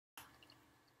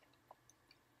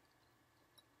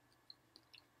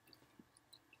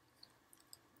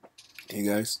Hey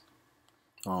guys,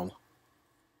 um,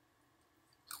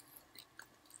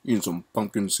 eating some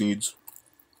pumpkin seeds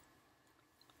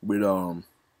with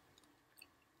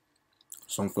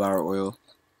sunflower oil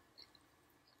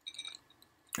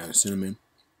and cinnamon.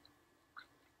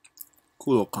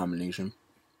 Cool little combination.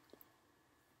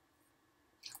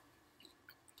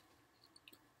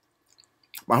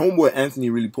 My homeboy Anthony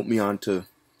really put me on to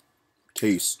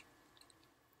taste.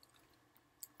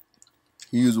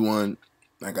 He was one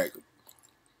like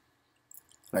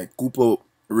Koopa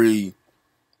really.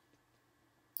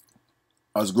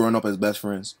 I was growing up as best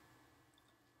friends.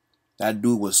 That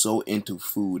dude was so into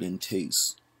food and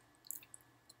taste.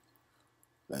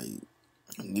 Like,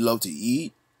 he loved to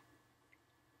eat.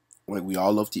 Like, we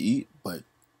all love to eat, but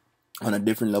on a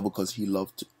different level because he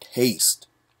loved to taste.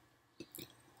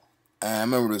 And I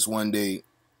remember this one day,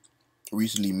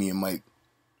 recently, me and Mike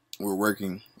were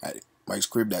working at Mike's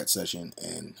crib that session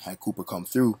and had Cooper come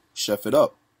through, chef it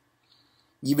up.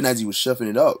 Even as he was chefing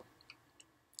it up,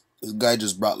 this guy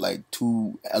just brought like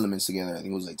two elements together. I think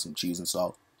it was like some cheese and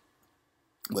salt.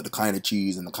 But the kind of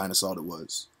cheese and the kind of salt it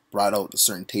was brought out a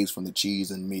certain taste from the cheese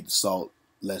and made the salt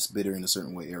less bitter in a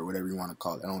certain way, or whatever you want to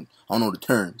call it. I don't know the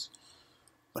terms,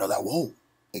 but I was like, whoa!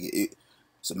 Like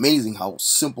it's amazing how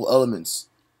simple elements,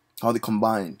 how they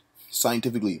combine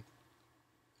scientifically,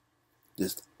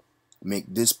 just make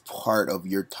this part of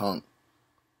your tongue.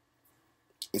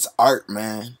 It's art,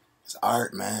 man. It's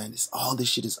art, man. All this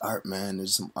shit is art, man.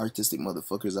 There's some artistic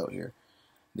motherfuckers out here.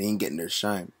 They ain't getting their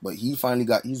shine, but he's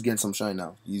getting some shine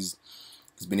now. He's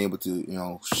been able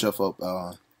to, chef up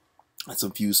at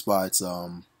some few spots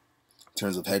in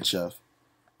terms of head chef,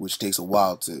 which takes a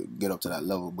while to get up to that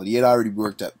level. But he had already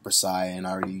worked at Versailles and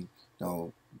already,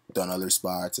 done other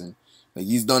spots, and like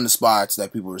he's done the spots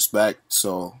that people respect.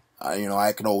 So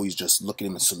I could always just look at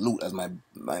him and salute as my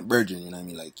virgin. You know what I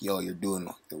mean? Like, yo, you're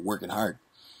working hard.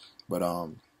 But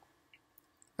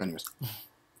anyways.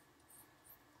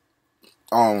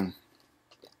 I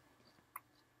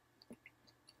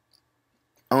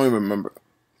don't even remember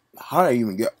how did I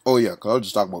even get. Oh yeah, cause I was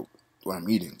just talking about what I'm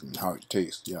eating and how it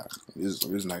tastes. Yeah, this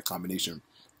is a nice combination.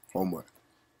 Homework.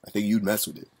 I think you'd mess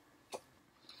with it.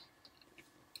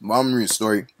 But I'm reading a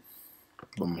story,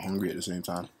 but I'm hungry at the same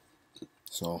time.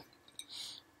 So,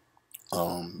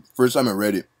 first time I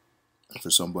read it for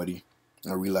somebody,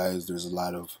 I realized there's a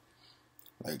lot of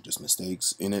just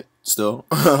mistakes in it. Still,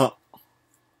 I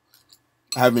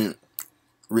haven't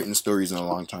written stories in a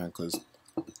long time because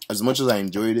as much as I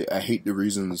enjoyed it, I hate the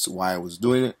reasons why I was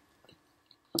doing it.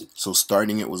 So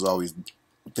starting it was always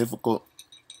difficult.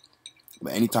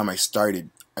 But anytime I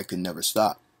started, I could never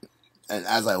stop. And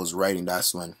as I was writing,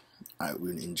 that's when I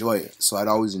would enjoy it. So I'd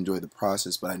always enjoy the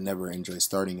process, but I never enjoyed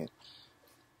starting it.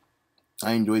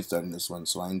 I enjoyed starting this one,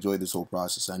 so I enjoyed this whole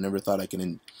process. I never thought I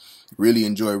could really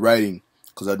enjoy writing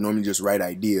because I'd normally just write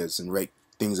ideas and write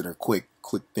things that are quick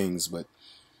things, but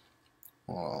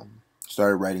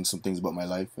started writing some things about my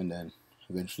life, and then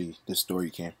eventually this story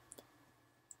came.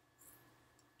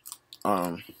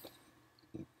 The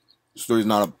story's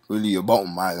not really about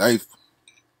my life.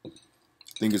 I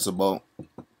think it's about.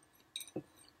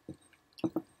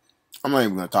 I'm not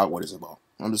even gonna talk what it's about.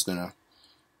 I'm just gonna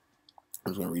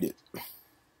read it.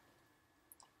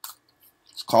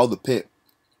 It's called The Pit.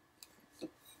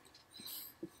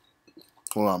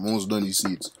 Hold on, I'm almost done these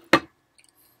seeds.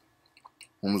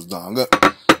 Almost done.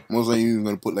 Most likely even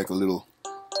gonna put like a little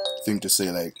thing to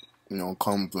say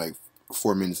come like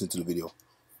 4 minutes into the video.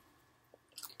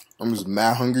 I'm just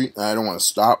mad hungry and I don't want to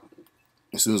stop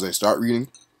as soon as I start reading.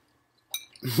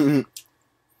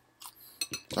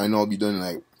 I know I'll be done in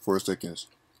like 4 seconds.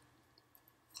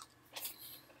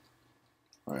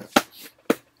 Alright.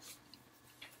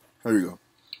 Here we go.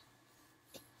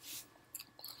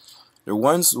 There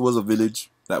once was a village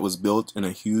that was built in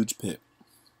a huge pit.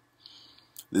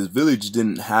 This village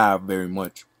didn't have very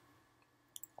much,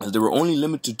 as they were only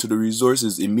limited to the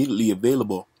resources immediately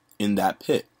available in that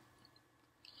pit.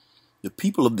 The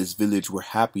people of this village were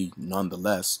happy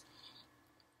nonetheless.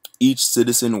 Each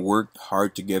citizen worked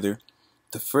hard together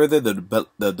to further the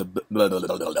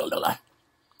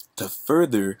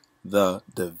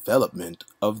development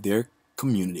of their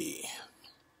community.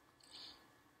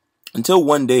 Until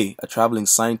one day, a traveling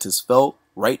scientist fell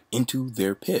right into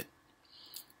their pit,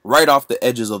 right off the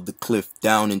edges of the cliff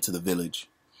down into the village.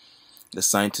 The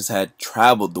scientist had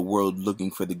traveled the world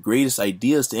looking for the greatest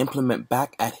ideas to implement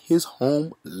back at his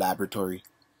home laboratory.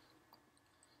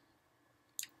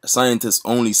 A scientist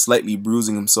only slightly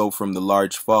bruising himself from the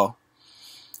large fall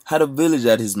had a village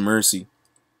at his mercy.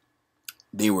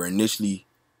 They were initially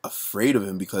afraid of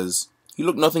him because he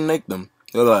looked nothing like them.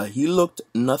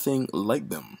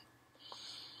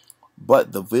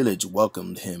 but the village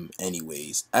welcomed him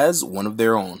anyways, as one of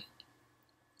their own.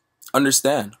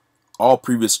 Understand, all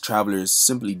previous travelers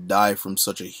simply die from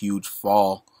such a huge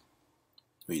fall.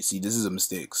 Wait, see, this is a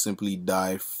mistake. Simply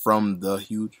die from the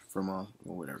huge,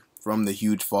 from the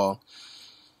huge fall,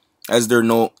 as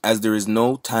there is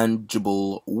no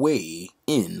tangible way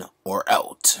in or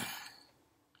out.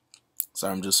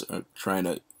 Sorry, I'm just trying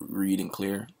to read and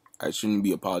clear. I shouldn't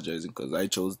be apologizing because I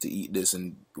chose to eat this,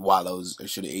 and while I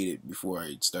should have ate it before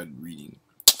I started reading.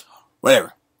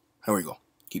 Whatever. Here we go.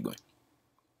 Keep going.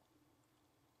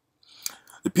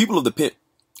 The people of the pit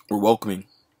were welcoming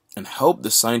and helped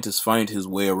the scientist find his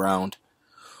way around.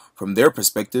 From their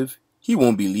perspective, he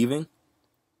won't be leaving.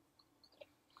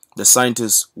 The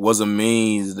scientist was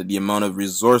amazed at the amount of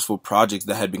resourceful projects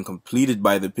that had been completed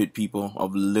by the pit people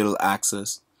of little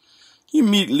access. He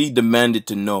immediately demanded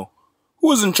to know who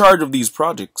was in charge of these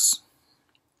projects.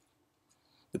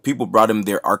 The people brought him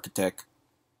their architect.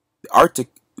 Alright.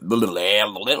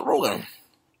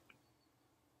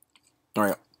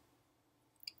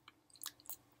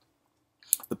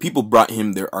 The people brought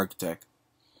him their architect.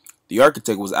 The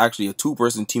architect was actually a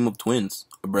two-person team of twins,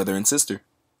 a brother and sister.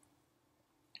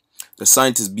 The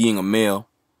scientist being a male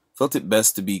felt it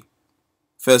best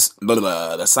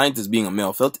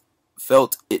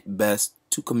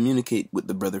to communicate with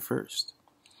the brother first.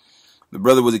 The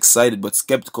brother was excited but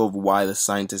skeptical of why the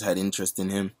scientist had interest in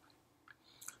him.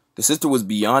 The sister was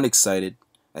beyond excited,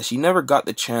 as she never got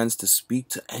the chance to speak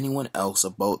to anyone else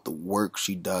about the work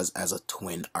she does as a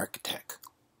twin architect.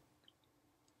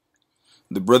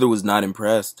 The brother was not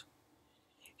impressed.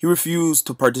 He refused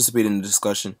to participate in the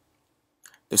discussion.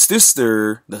 The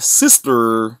sister,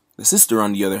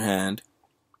 on the other hand,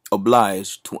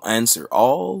 obliged to answer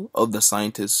all of the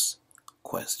scientist's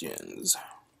questions.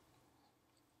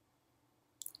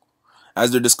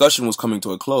 As their discussion was coming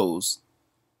to a close,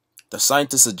 the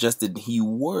scientist suggested he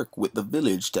work with the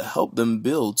village to help them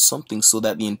build something so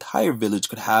that the entire village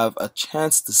could have a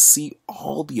chance to see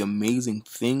all the amazing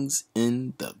things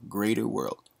in the greater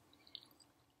world.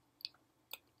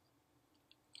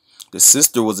 The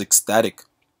sister was ecstatic.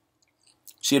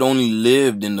 She had only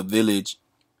lived in the village,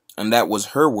 and that was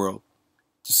her world.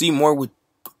 To see more would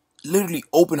literally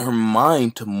open her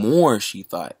mind to more, she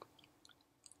thought.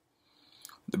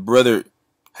 The brother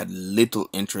had little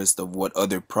interest of what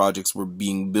other projects were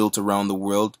being built around the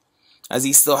world, as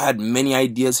he still had many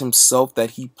ideas himself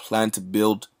that he planned to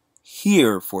build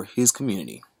here for his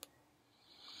community.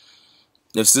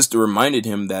 The sister reminded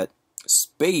him that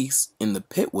space in the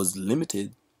pit was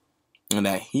limited, and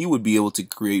that he would be able to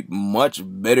create much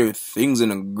better things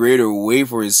in a greater way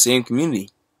for his same community.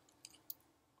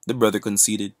 The brother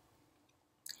conceded.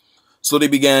 So they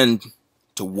began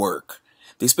to work.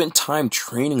 They spent time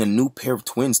training a new pair of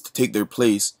twins to take their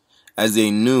place, as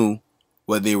they knew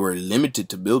what they were limited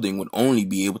to building would only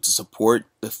be able to support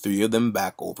the three of them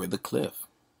back over the cliff.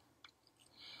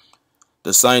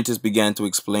 The scientist began to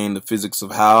explain the physics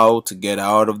of how to get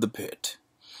out of the pit,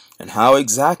 and how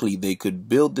exactly they could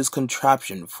build this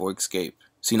contraption for escape.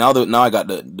 See, now I got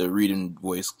the reading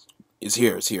voice. It's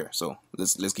here. So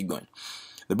let's keep going.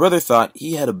 The brother thought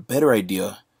he had a better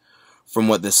idea from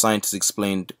what the scientist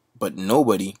explained, but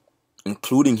nobody,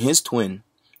 including his twin,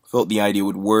 felt the idea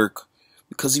would work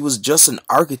because he was just an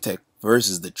architect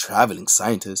versus the traveling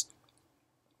scientist.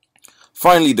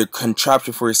 Finally, their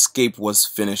contraption for escape was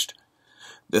finished.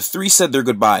 The three said their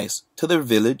goodbyes to their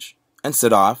village and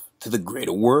set off to the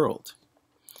greater world.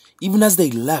 Even as they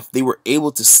left, they were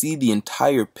able to see the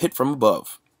entire pit from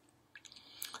above.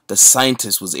 The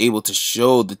scientist was able to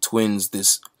show the twins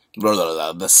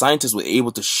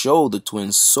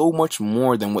so much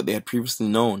more than what they had previously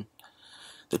known.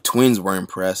 The twins were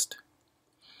impressed.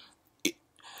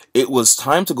 It was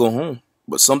time to go home,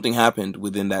 but something happened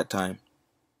within that time.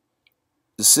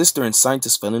 The sister and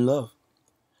scientist fell in love.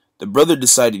 The brother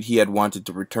decided he had wanted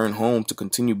to return home to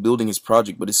continue building his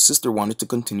project, but his sister wanted to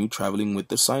continue traveling with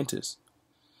the scientist.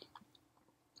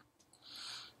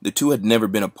 The two had never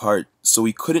been apart, so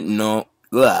he couldn't now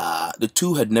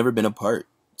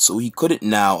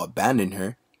abandon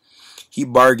her. He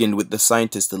bargained with the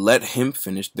scientist to let him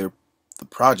finish the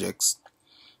projects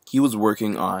he was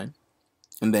working on,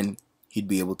 and then he'd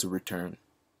be able to return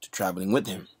to traveling with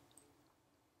him.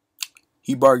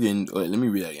 He bargained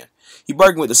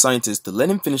with the scientist to let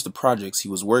him finish the projects he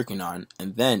was working on,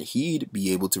 and then he'd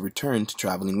be able to return to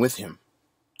traveling with him.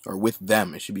 Or with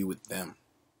them. It should be with them.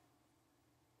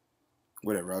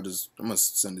 Whatever, I'm gonna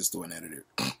send this to an editor.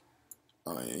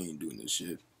 I ain't doing this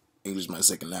shit. English my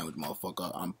second language,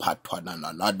 motherfucker. I'm patois,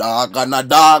 not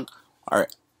dog.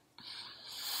 Alright.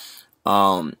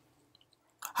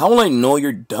 How will I know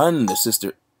you're done? The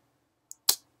sister.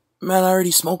 Man, I already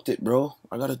smoked it, bro.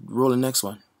 I gotta roll the next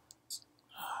one.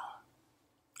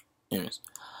 Anyways.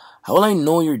 How will I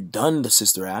know you're done? The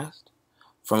sister asked.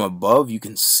 From above, you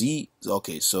can see.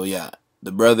 Okay, so yeah.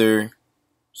 The brother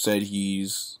said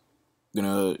he's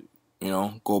gonna,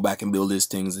 go back and build his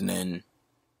things and then,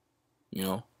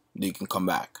 they can come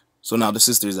back. So now the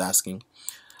sister is asking,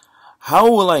 how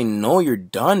will I know you're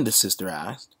done? The sister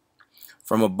asked.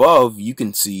 From above, you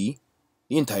can see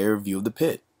the entire view of the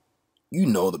pit. You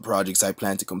know the projects I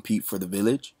plan to complete for the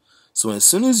village. So as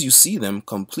soon as you see them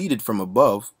completed from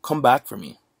above, come back for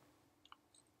me.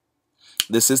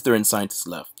 The sister and scientist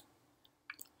left.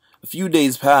 A few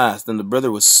days passed, and the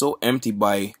brother was so empty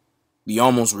by the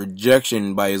almost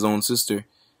rejection by his own sister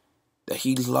that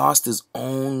he lost his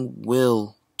own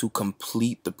will to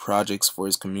complete the projects for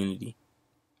his community.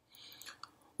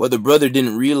 What the brother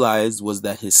didn't realize was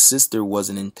that his sister was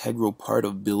an integral part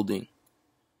of building,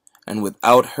 and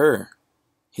without her,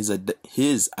 his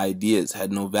ideas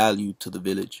had no value to the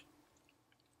village.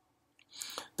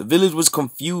 The village was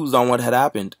confused on what had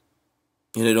happened.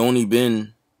 It had only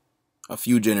been a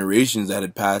few generations that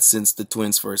had passed since the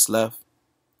twins first left.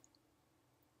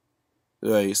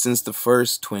 Right, since the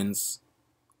first twins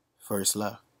first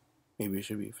left. Maybe it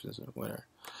should be whatever.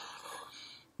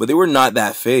 But they were not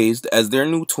that phased, as their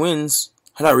new twins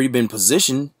had already been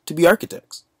positioned to be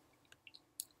architects.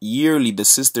 Yearly, the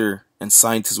sister and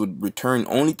scientists would return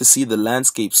only to see the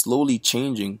landscape slowly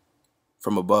changing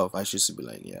from above. I should be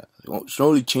like, yeah,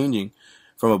 slowly changing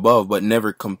from above, but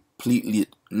never completed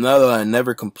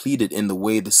in the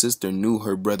way the sister knew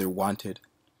her brother wanted.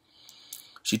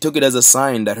 She took it as a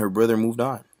sign that her brother moved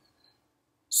on.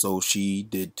 So she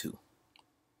did too.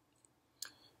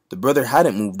 The brother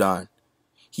hadn't moved on.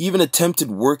 He even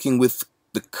attempted working with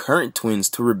the current twins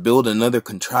to rebuild another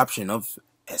contraption of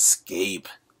escape.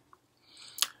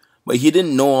 But he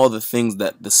didn't know all the things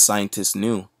that the scientists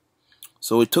knew.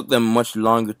 So it took them much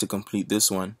longer to complete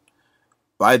this one.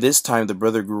 By this time, the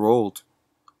brother grew old.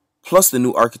 Plus, the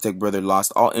new architect brother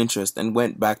lost all interest and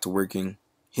went back to working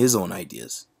his own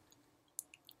ideas.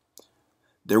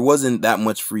 There wasn't that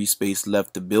much free space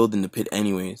left to build in the pit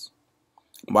anyways.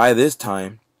 By this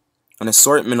time, an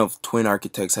assortment of twin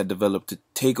architects had developed to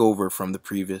take over from the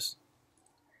previous.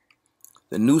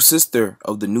 The new sister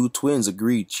of the new twins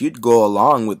agreed she'd go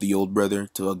along with the old brother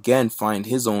to again find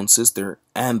his own sister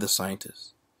and the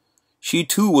scientist. She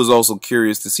too was also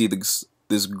curious to see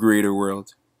this greater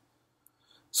world.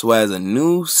 So as a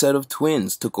new set of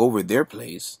twins took over their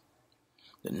place,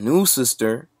 the new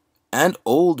sister and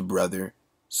old brother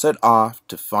set off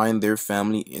to find their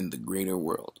family in the greater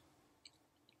world.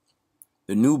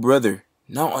 The new brother,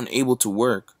 now unable to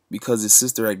work because his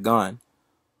sister had gone,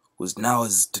 was now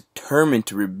as determined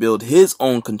to rebuild his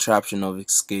own contraption of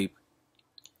escape.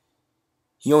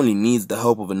 He only needs the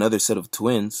help of another set of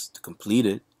twins to complete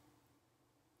it.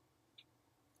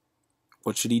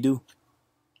 What should he do?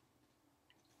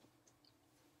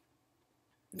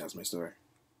 That's my story.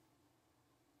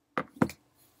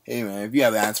 Hey man, if you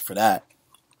have an answer for that,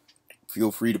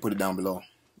 feel free to put it down below.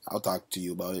 I'll talk to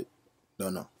you about it.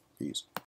 Don't know. Peace.